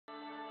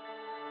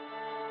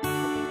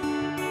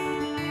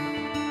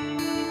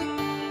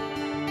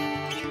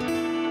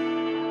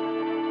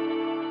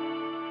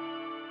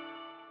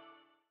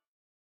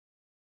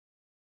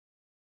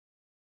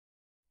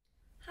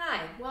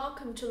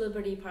welcome to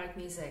Liberty Park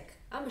Music.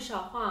 I'm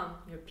Michelle Huang,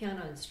 your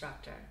piano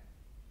instructor.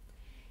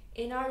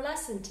 In our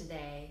lesson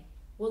today,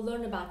 we'll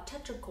learn about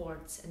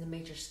tetrachords and the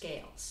major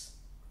scales.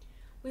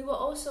 We will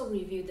also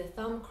review the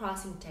thumb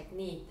crossing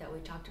technique that we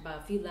talked about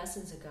a few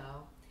lessons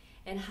ago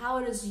and how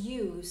it is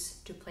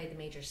used to play the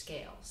major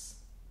scales.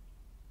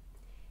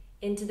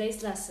 In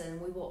today's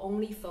lesson, we will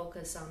only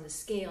focus on the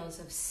scales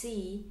of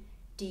C,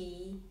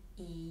 D,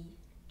 E,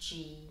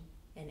 G,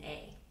 and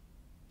A.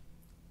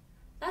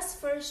 Let's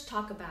first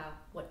talk about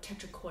what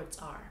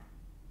tetrachords are.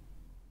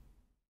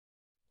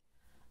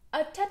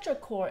 A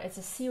tetrachord is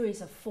a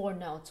series of 4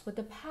 notes with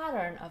a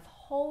pattern of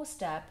whole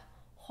step,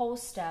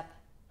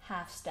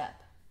 half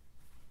step.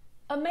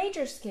 A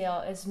major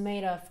scale is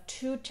made of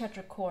 2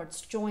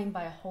 tetrachords joined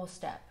by a whole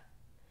step.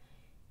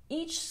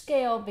 Each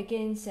scale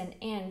begins and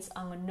ends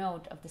on a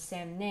note of the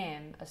same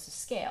name as the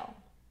scale.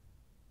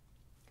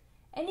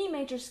 Any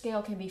major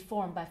scale can be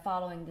formed by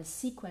following the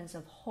sequence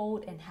of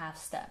whole and half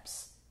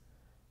steps.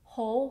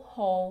 Whole,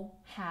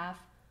 whole, half,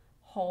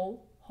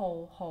 whole,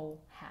 whole,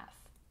 whole, half.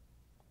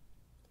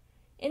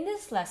 In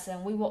this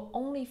lesson, we will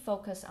only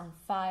focus on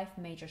 5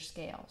 major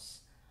scales: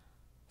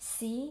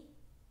 C,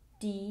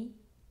 D,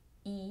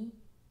 E,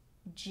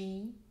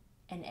 G,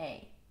 and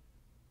A.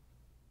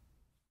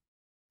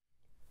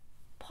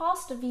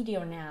 Pause the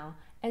video now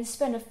and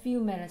spend a few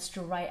minutes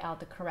to write out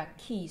the correct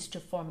keys to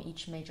form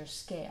each major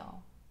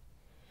scale.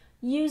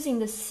 Using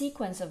the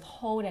sequence of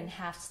whole and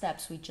half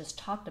steps we just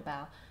talked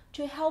about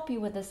to help you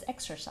with this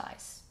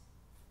exercise.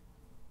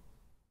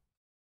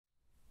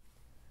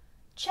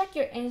 Check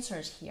your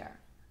answers here.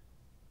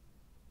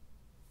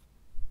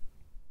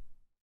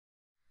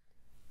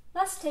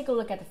 Let's take a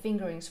look at the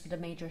fingerings for the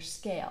major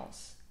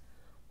scales.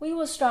 We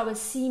will start with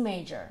C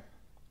major.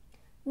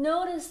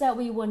 Notice that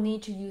we will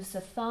need to use the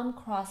thumb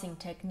crossing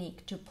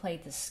technique to play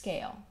the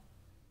scale.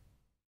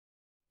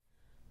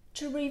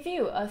 To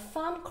review, a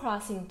thumb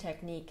crossing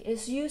technique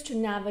is used to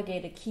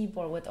navigate a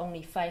keyboard with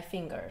only 5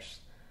 fingers,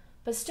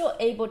 but still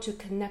able to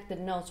connect the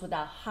notes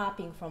without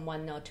hopping from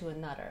one note to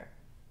another.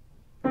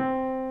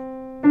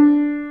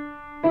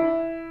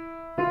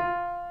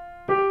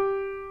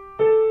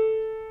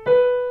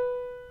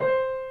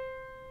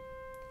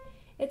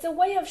 It's a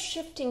way of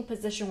shifting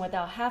position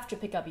without having to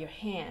pick up your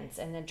hands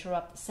and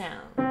interrupt the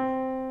sound.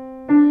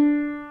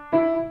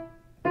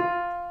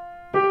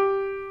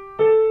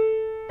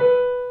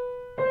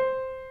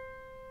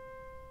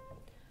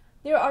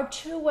 There are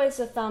 2 ways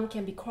the thumb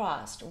can be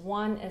crossed.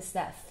 One is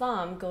that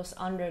thumb goes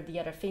under the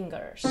other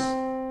fingers.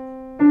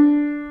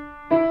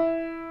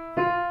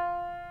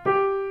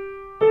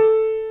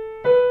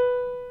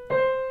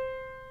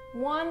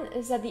 One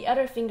is that the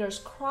other fingers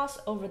cross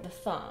over the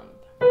thumb.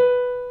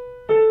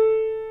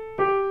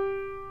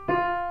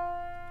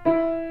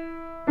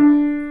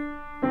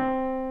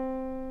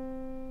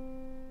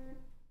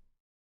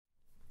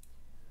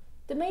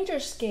 The major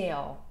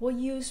scale will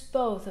use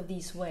both of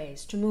these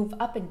ways to move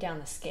up and down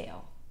the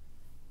scale.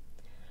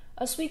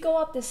 As we go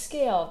up the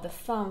scale, the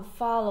thumb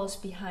follows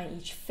behind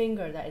each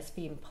finger that is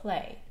being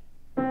played.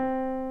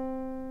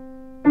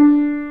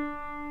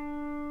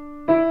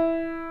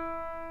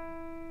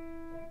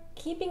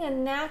 Keeping a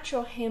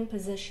natural hand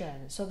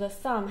position so the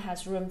thumb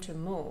has room to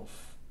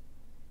move.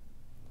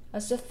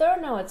 As the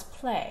 3rd note is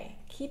played,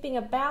 keeping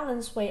a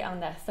balanced weight on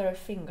that 3rd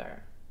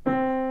finger.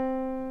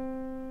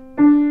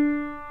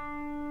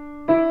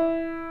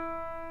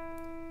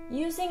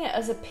 Using it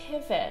as a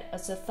pivot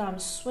as the thumb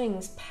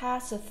swings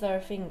past the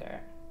 3rd finger.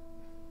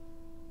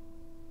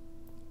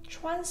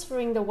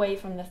 Transferring the weight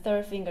from the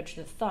 3rd finger to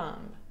the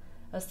thumb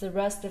as the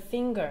rest of the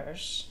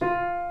fingers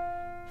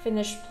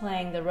finish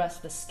playing the rest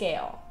of the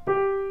scale.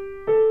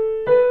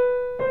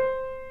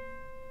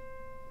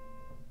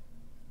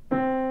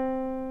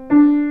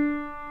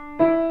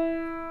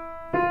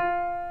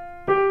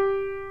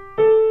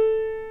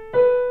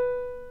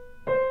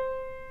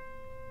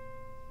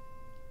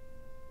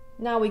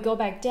 Now we go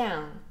back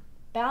down,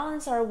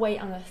 balance our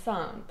weight on the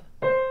thumb.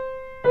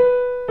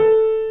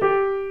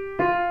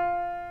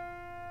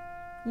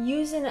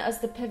 Using it as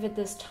the pivot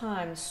this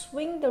time,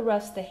 swing the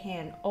rest of the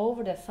hand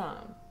over the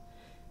thumb,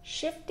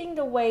 shifting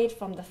the weight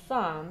from the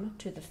thumb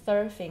to the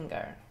 3rd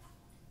finger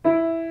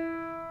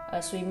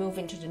as we move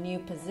into the new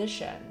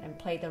position and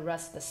play the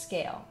rest of the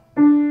scale.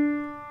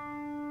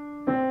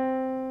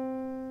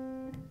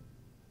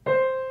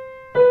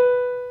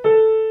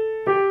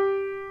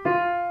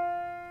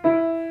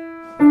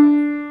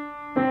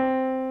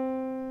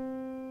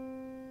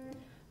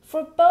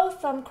 For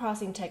both thumb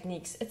crossing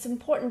techniques, it's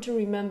important to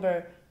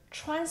remember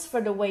transfer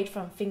the weight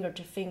from finger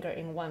to finger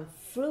in one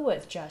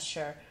fluid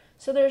gesture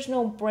so there's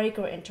no break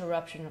or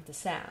interruption of the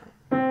sound.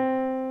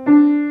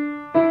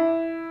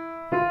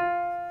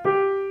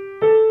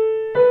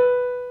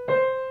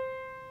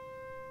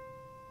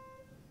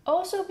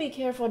 Also be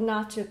careful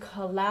not to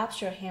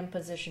collapse your hand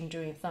position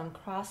during thumb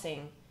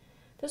crossing.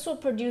 This will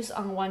produce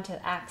unwanted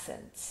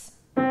accents.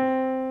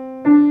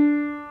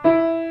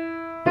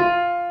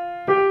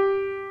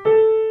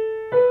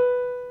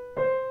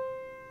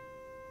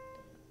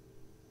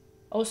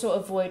 Also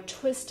avoid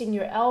twisting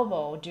your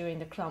elbow during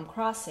the thumb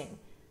crossing.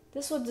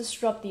 This will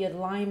disrupt the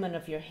alignment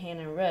of your hand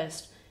and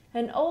wrist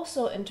and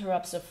also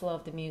interrupts the flow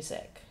of the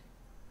music.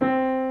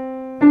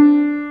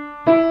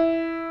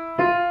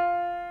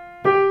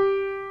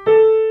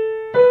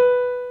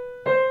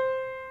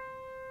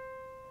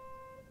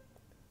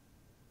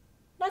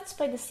 Let's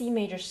play the C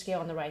major scale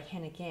on the right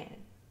hand again.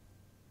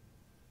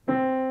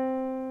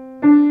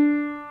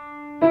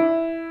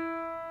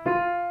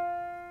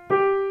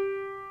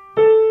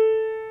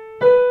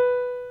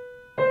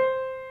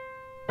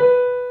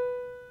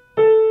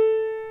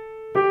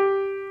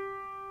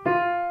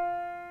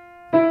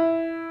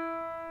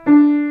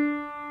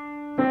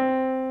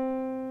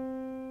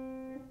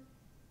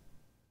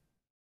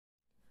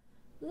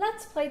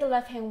 Let's play the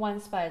left hand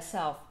once by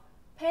itself,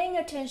 paying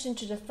attention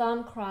to the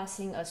thumb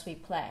crossing as we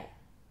play.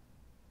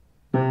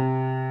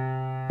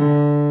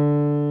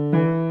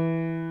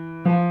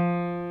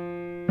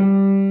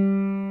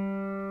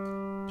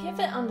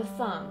 Pivot on the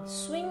thumb,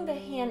 swing the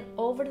hand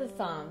over the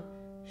thumb,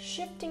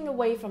 shifting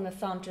away from the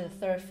thumb to the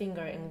third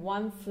finger in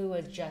one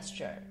fluid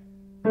gesture.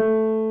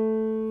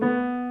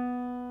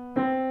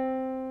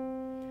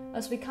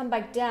 As we come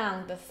back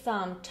down, the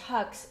thumb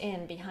tucks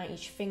in behind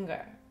each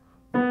finger.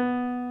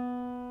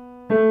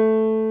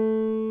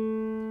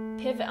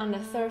 Pivot on the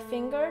third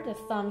finger, the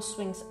thumb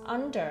swings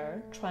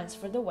under,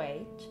 transfer the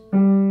weight,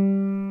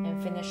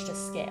 and finish the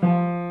scale.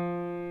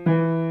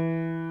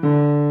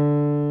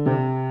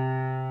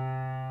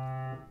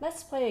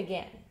 Let's play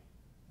again.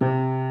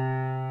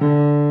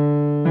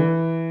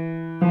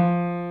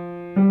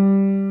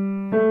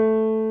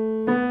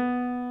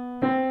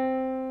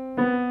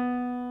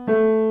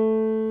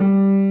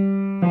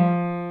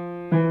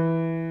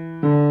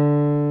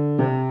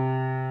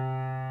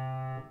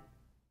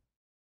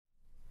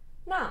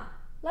 Now,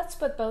 let's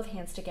put both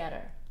hands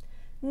together.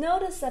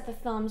 Notice that the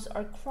thumbs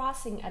are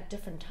crossing at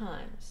different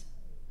times.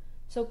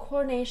 So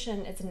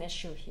coordination is an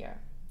issue here.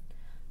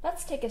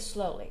 Let's take it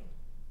slowly.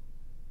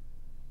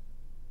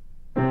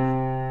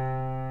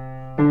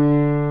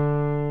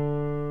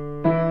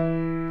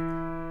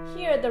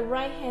 Here, the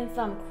right hand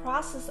thumb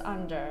crosses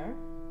under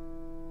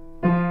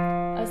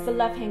as the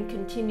left hand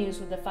continues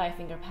with the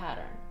 5-finger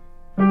pattern.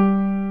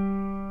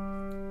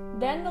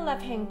 Then the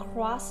left hand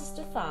crosses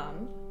the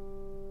thumb.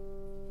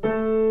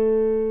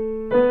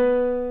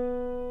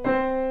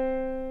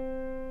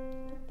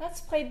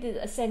 Let's play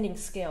the ascending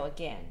scale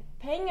again,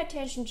 paying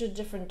attention to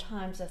different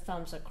times the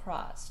thumbs are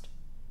crossed.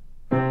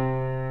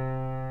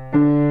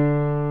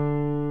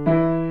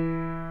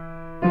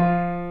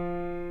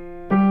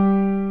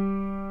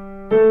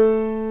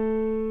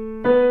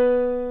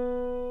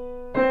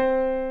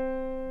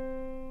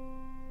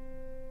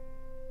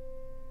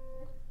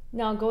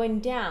 Now going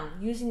down,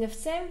 using the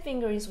same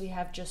fingers we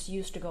have just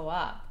used to go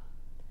up.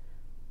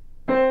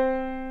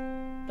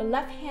 The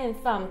left hand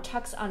thumb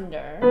tucks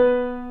under,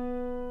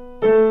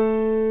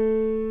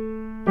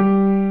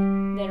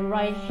 then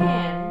right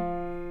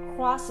hand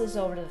crosses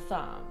over the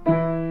thumb.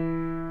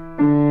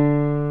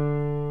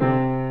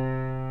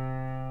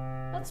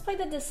 Let's play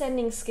the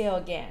descending scale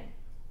again.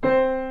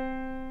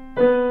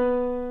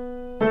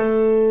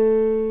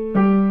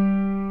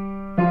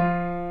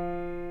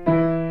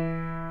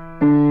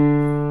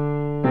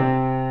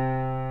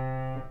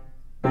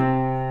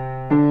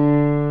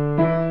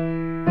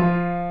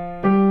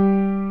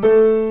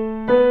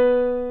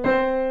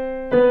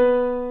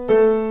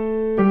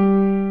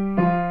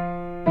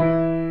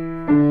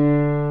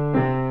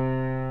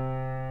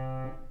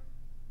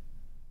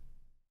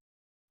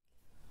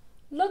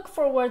 Look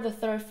for where the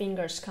third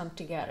fingers come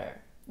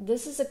together.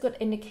 This is a good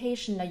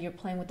indication that you're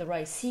playing with the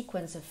right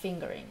sequence of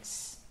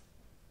fingerings.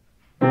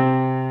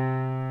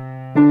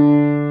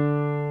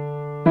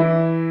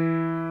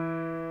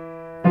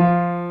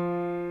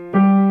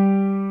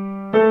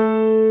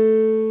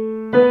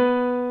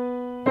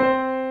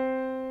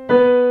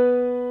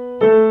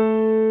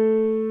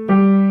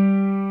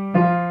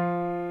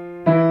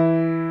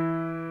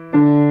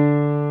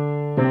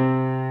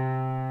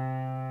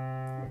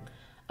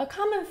 A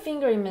common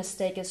fingering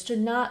mistake is to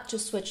not to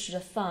switch to the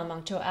thumb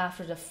until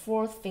after the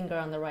 4th finger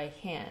on the right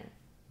hand.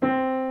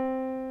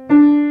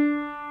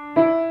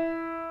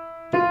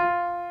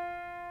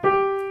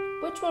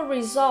 Which will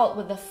result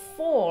with a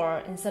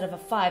 4 instead of a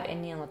 5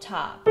 ending on the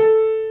top.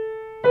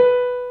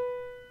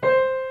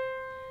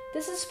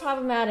 This is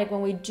problematic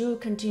when we do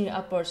continue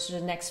upwards to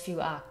the next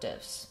few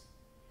octaves.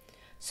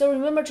 So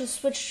remember to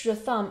switch to the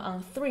thumb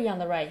on 3 on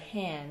the right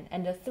hand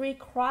and the 3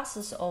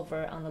 crosses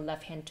over on the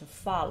left hand to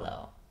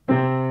follow.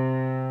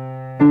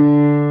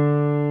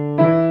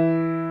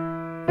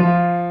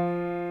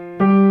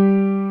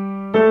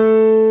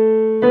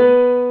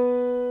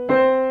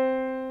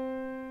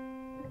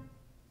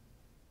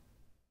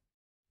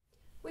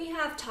 We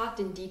have talked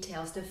in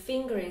details the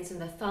fingerings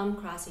and the thumb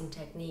crossing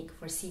technique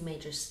for C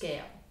major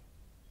scale.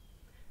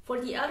 For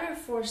the other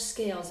 4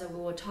 scales that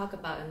we will talk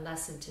about in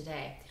lesson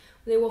today,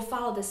 they will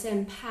follow the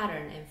same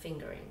pattern and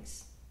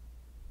fingerings.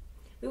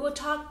 We will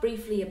talk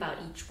briefly about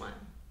each one.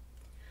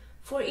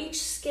 For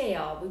each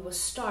scale, we will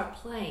start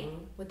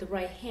playing with the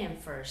right hand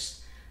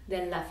first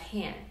then left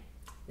hand,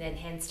 then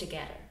hands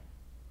together.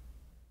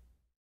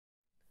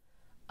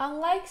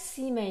 Unlike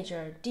C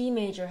major, D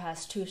major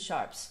has two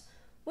sharps,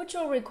 which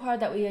will require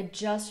that we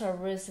adjust our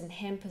wrist and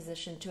hand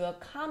position to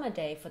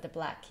accommodate for the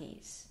black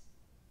keys.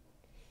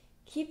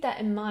 Keep that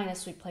in mind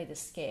as we play the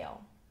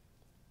scale.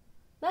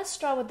 Let's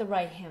start with the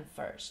right hand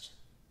first.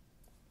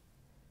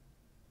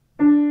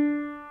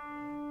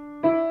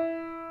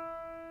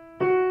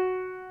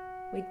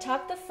 We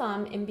tuck the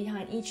thumb in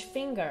behind each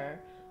finger,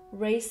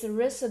 raise the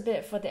wrist a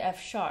bit for the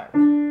F sharp.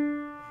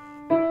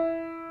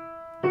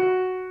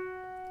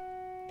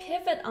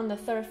 Pivot on the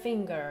third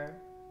finger,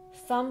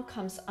 thumb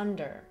comes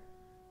under.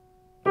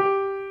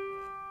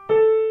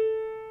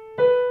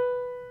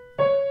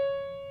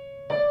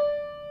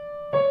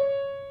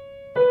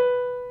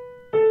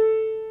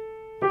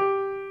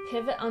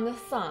 Pivot on the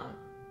thumb,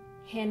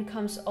 hand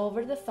comes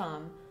over the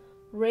thumb,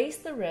 raise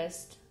the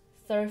wrist,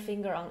 third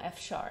finger on F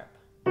sharp.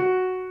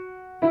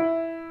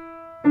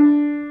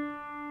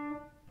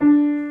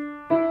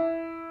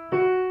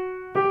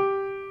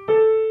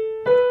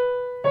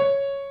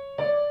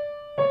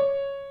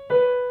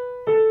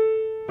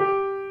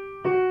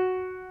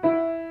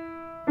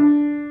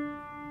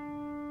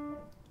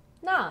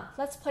 Now,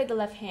 let's play the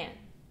left hand.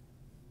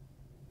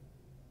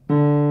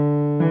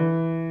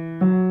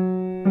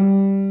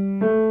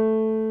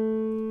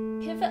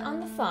 Pivot on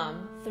the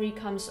thumb, 3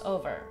 comes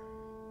over.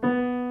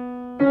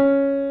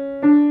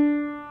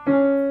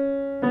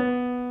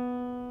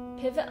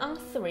 Pivot on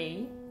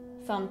 3,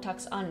 thumb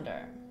tucks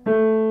under.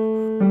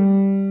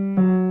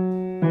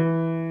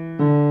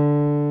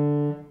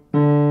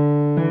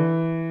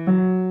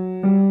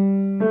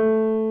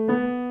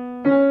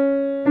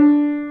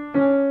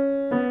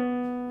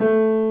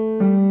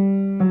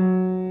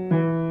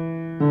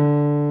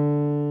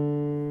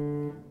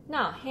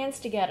 Now, hands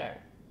together.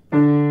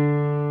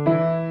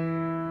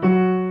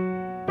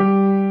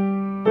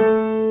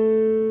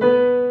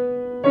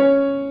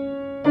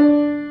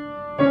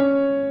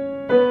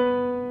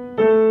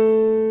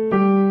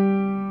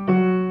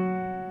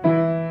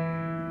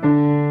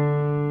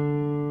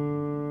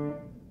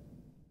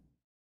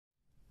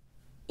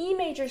 E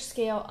major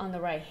scale on the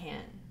right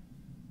hand.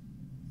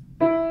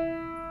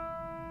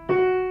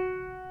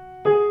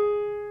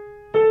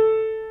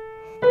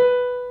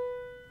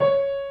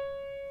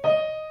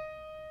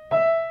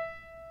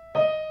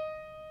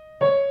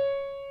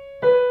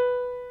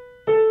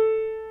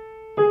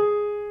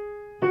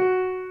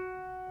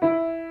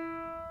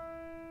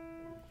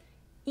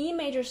 E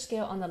major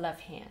scale on the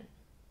left hand.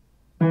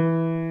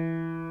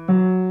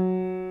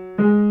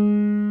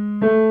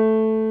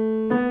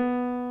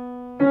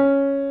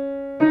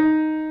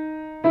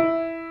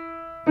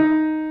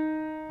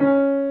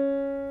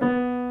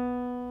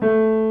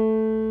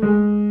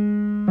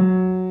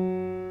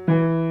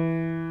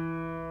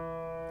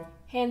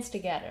 Hands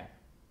together.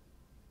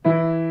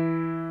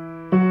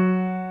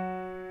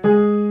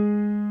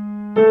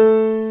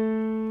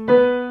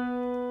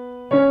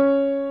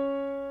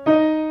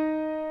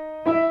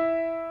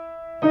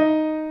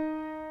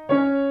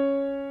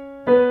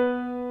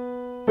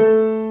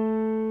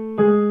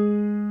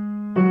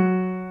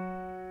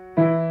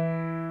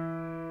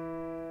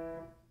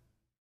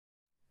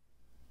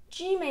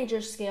 G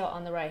major scale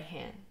on the right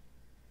hand.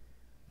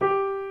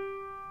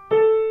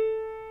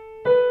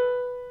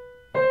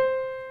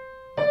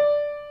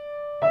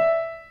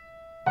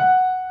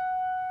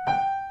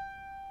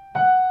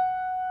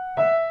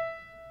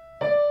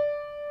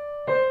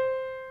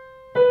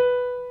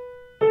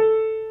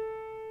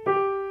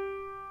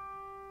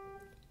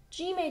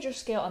 G major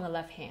scale on the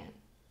left hand.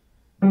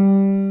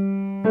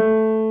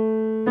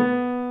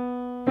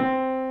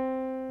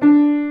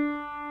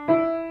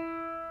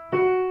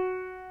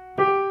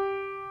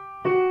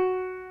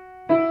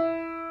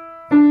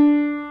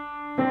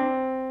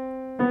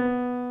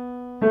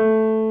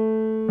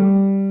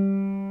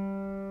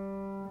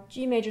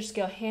 G major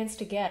scale, hands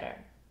together.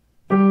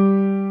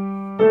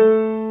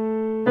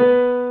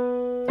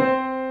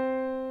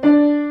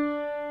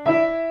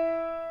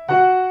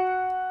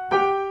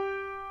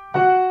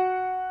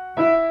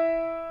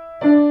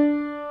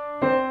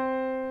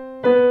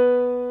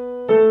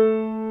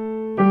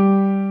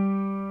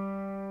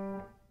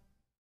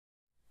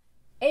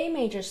 A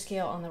major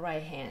scale on the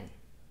right hand.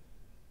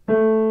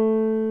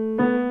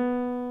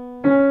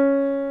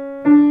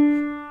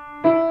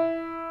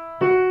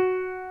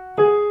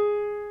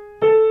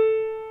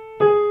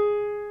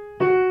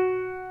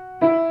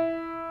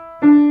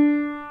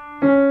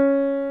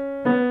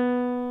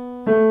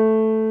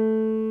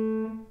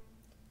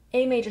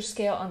 A major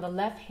scale on the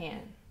left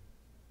hand.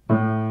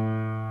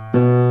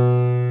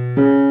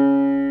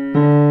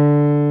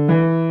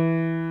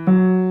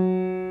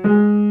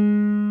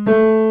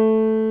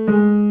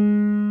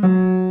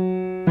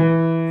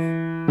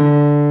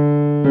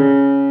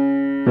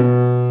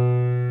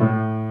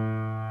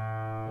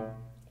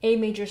 A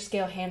major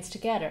scale, hands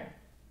together.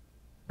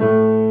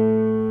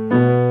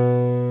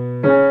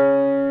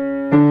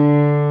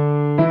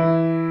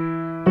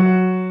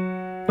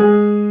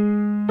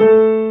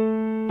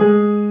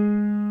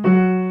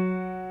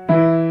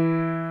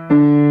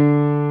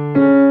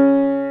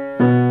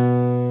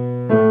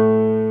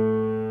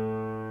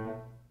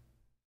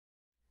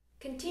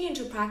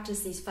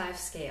 practice these 5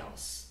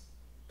 scales.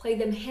 Play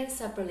them hands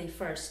separately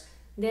first,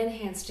 then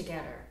hands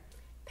together,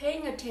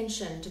 paying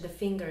attention to the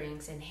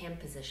fingerings and hand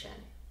position.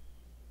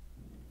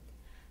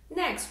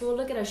 Next, we'll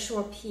look at a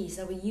short piece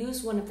that will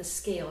use one of the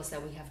scales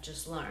that we have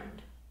just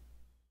learned.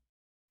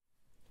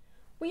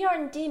 We are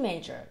in D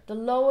major. The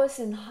lowest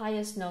and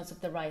highest notes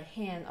of the right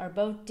hand are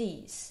both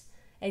Ds,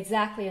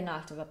 exactly an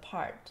octave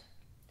apart.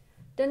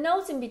 The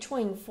notes in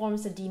between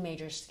forms the D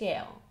major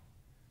scale.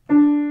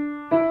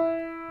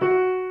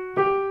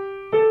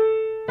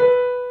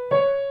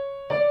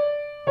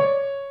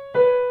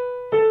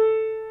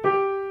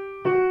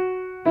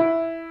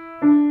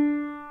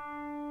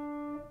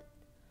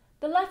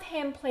 The left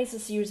hand plays a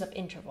series of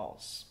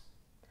intervals.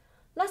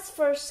 Let's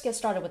first get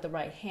started with the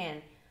right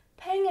hand,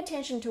 paying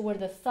attention to where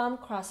the thumb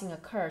crossing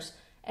occurs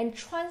and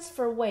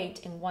transfer weight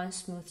in one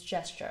smooth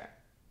gesture.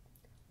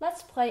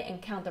 Let's play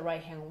and count the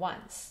right hand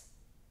once.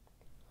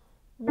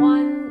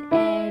 1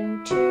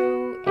 and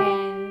 2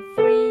 and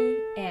 3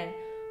 and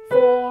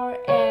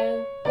 4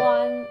 and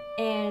 1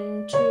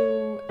 and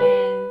 2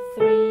 and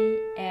 3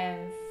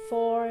 and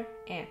 4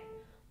 and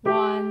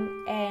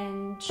 1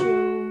 and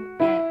 2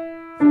 and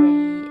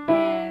 3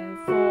 and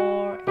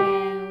 4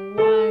 and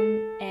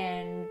 1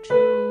 and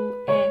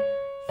 2 and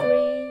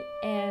 3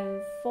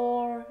 and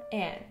 4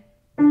 and.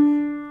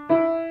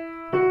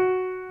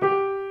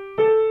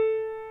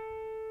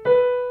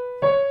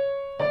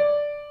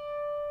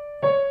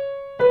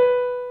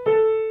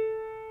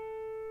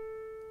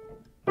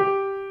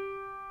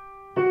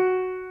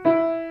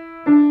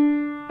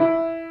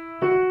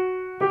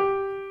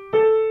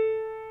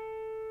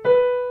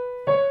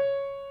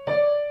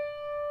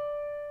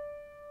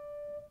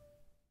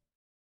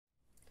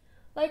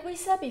 Like we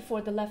said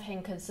before, the left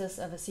hand consists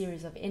of a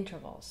series of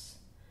intervals.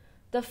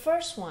 The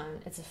first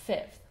one is a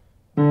fifth,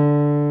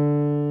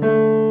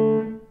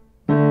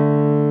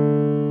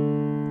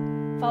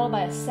 followed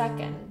by a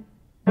second,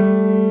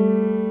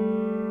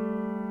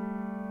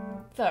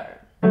 third,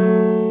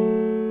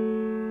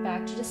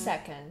 back to the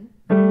second,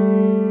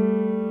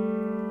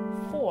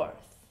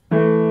 fourth,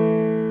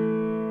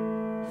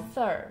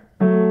 third,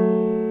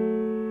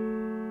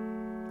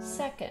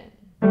 second,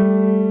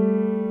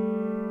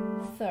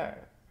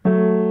 third,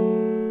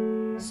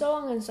 so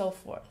on and so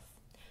forth.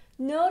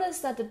 Notice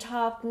that the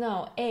top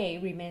note, A,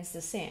 remains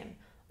the same,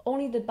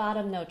 only the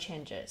bottom note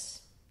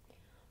changes.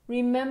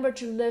 Remember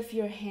to lift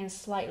your hand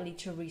slightly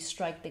to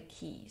restrike the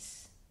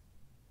keys.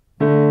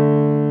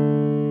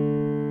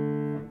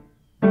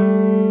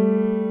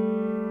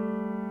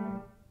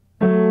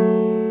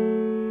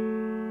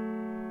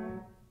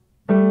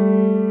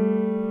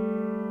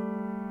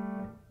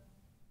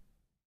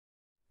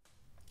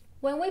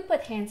 When we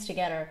put hands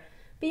together,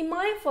 be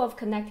mindful of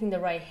connecting the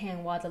right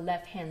hand while the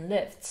left hand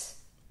lifts.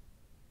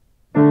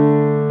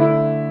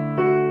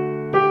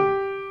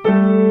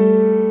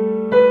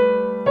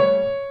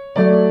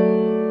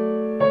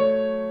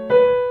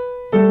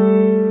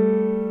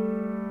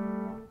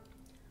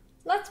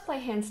 Let's play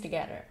hands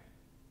together.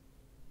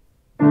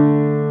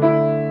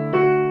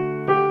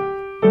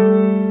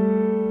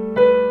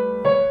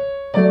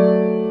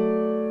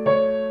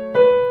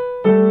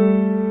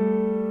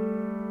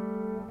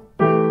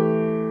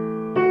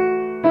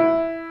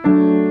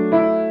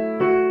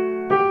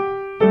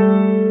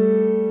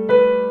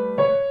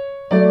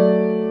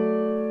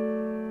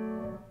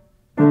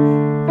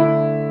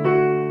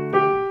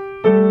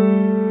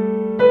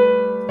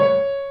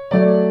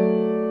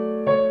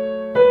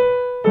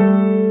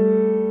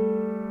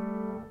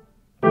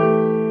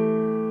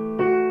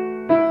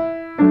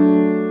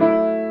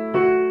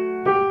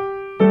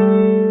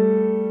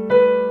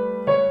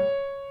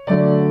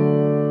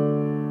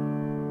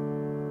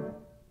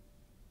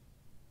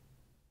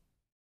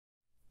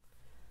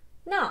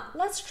 Now,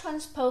 let's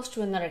transpose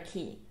to another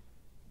key.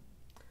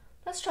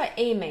 Let's try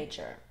A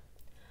major.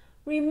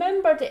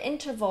 Remember the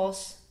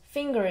intervals,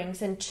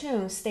 fingerings, and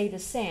tunes stay the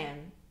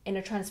same in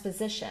a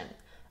transposition,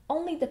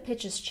 only the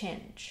pitches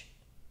change.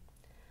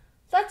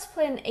 Let's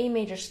play an A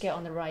major scale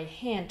on the right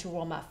hand to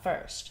warm up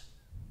first.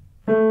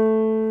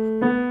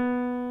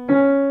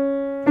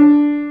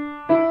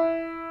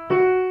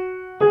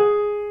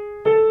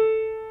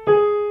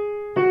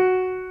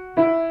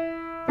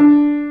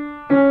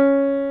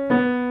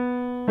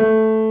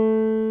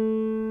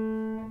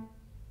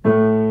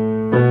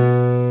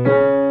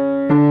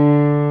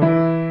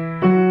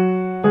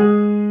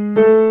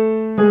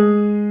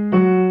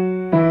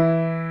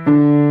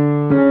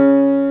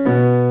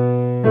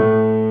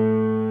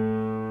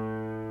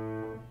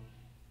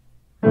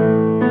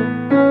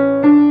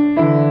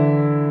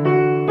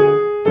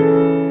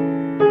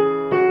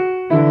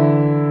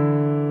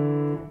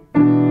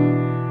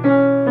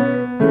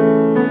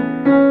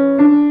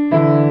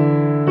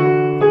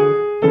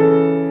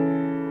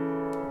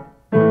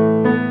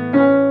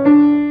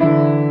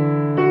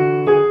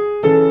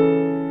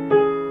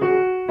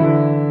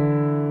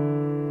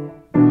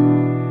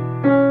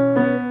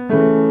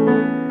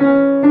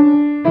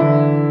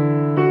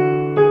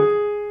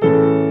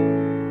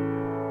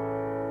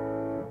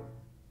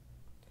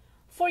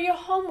 For your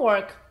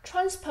homework,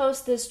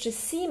 transpose this to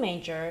C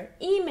major,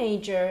 E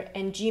major,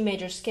 and G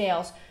major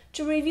scales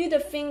to review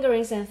the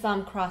fingerings and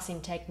thumb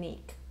crossing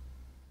technique.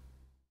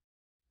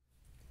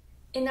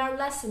 In our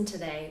lesson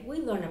today, we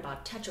learn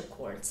about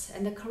tetrachords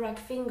and the correct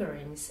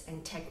fingerings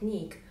and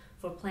technique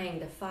for playing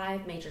the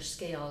 5 major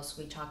scales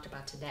we talked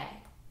about today.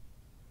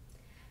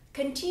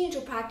 Continue to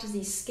practice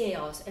these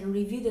scales and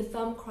review the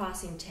thumb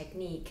crossing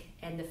technique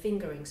and the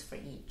fingerings for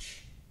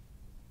each.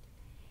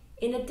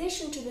 In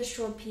addition to the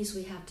short piece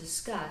we have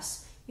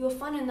discussed, you'll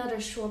find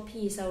another short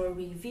piece that will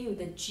review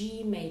the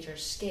G major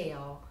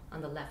scale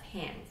on the left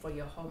hand for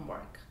your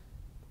homework.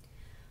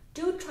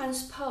 Do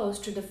transpose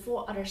to the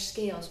 4 other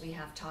scales we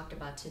have talked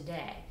about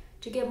today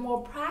to get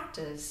more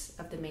practice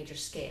of the major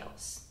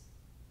scales.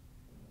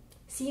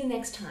 See you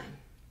next time.